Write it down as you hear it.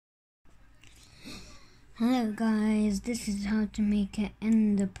Hello guys, this is how to make an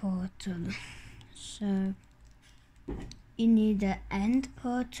ender portal. So you need an end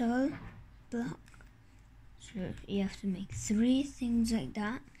portal block. So you have to make 3 things like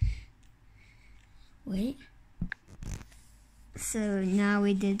that. Wait. So now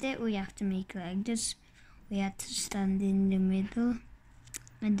we did it, we have to make like this. We have to stand in the middle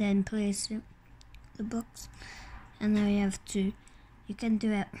and then place the box. And now you can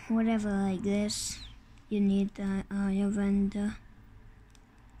do it whatever like this. You need the eye of ender.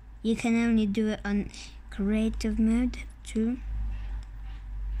 You can only do it on creative mode too.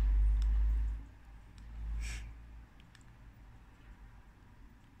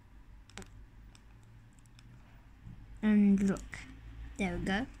 And look, there we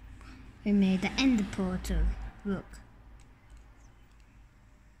go. We made the ender portal. Look.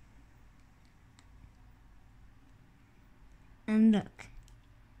 And look,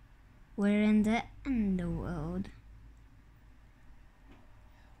 we're in the underworld.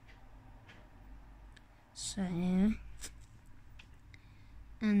 So,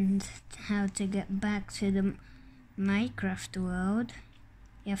 and how to get back to the Minecraft world,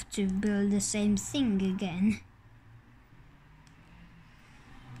 you have to build the same thing again.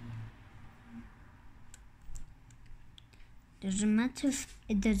 It doesn't matter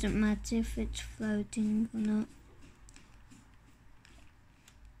if it's floating or not.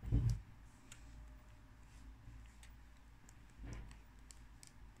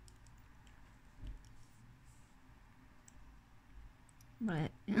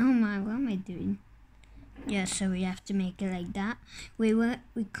 But oh my, what am I doing? Yeah, so we have to make it like that. We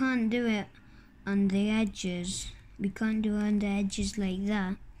can't do it on the edges. We can't do it on the edges like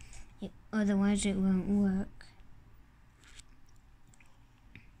that. Otherwise it won't work.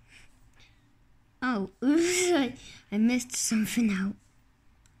 Oh, oops, I missed something out.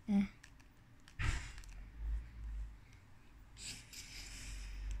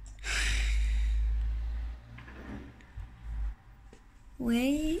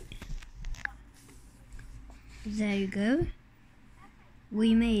 Wait. There you go.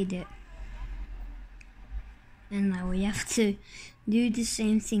 We made it. And now we have to do the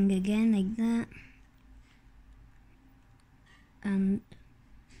same thing again like that. And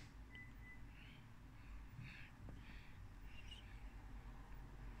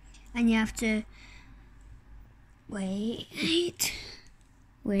you have to wait.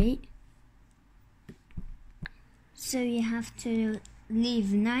 So you have to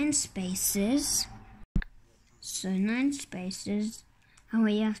leave 9 spaces. So 9 spaces, and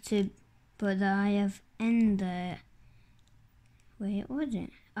we have to put the eye of ender. Wait, what was it?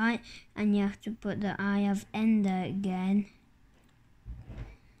 And you have to put the eye of ender again.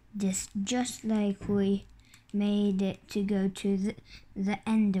 Just like we made it to go to the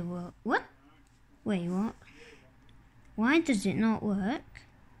ender world. What? Wait, what? Why does it not work?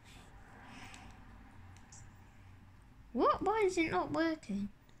 What? Why is it not working?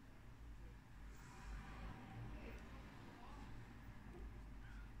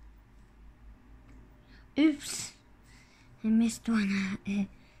 Oops, I missed one at it.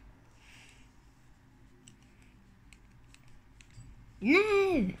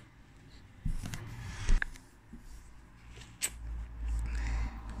 No!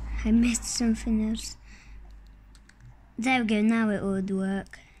 I missed something else. There we go, now it would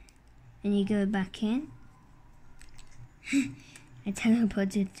work. And you go back in. I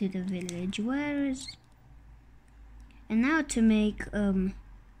teleported to the village. Where is... And now to make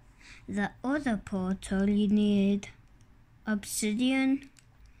the other portal, you need obsidian.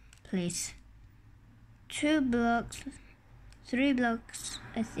 Place 2 blocks, 3 blocks,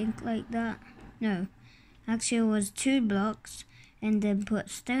 I think, like that. No, actually it was 2 blocks, and then put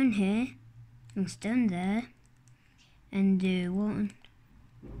stone here and stone there, and do 1.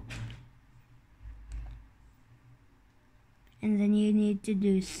 And then you need to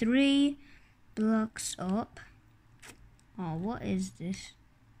do 3 blocks up. Oh, what is this?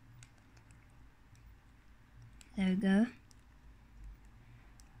 There we go.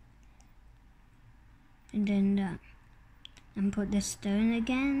 And then that. And put the stone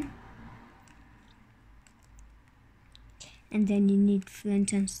again. And then you need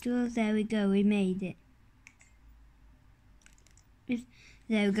flint and steel. There we go, we made it.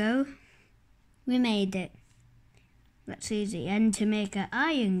 There we go. We made it. That's easy. And to make an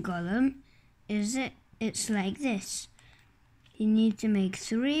iron golem, it's like this. You need to make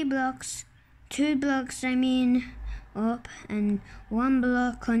 3 blocks, 2 blocks up, and 1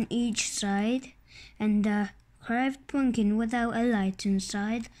 block on each side, and a carved pumpkin without a light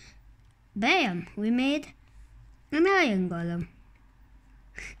inside. Bam! We made an iron golem.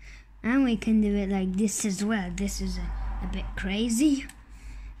 And we can do it like this as well. This is a bit crazy.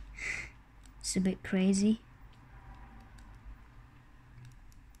 It's a bit crazy.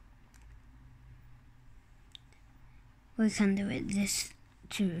 We can do it this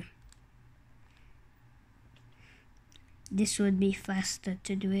too. This would be faster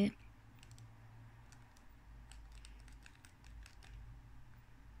to do it.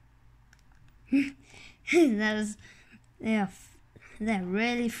 They're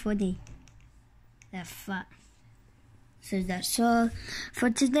really funny. They're fun. So that's all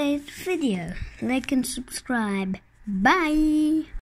for today's video. Like and subscribe. Bye.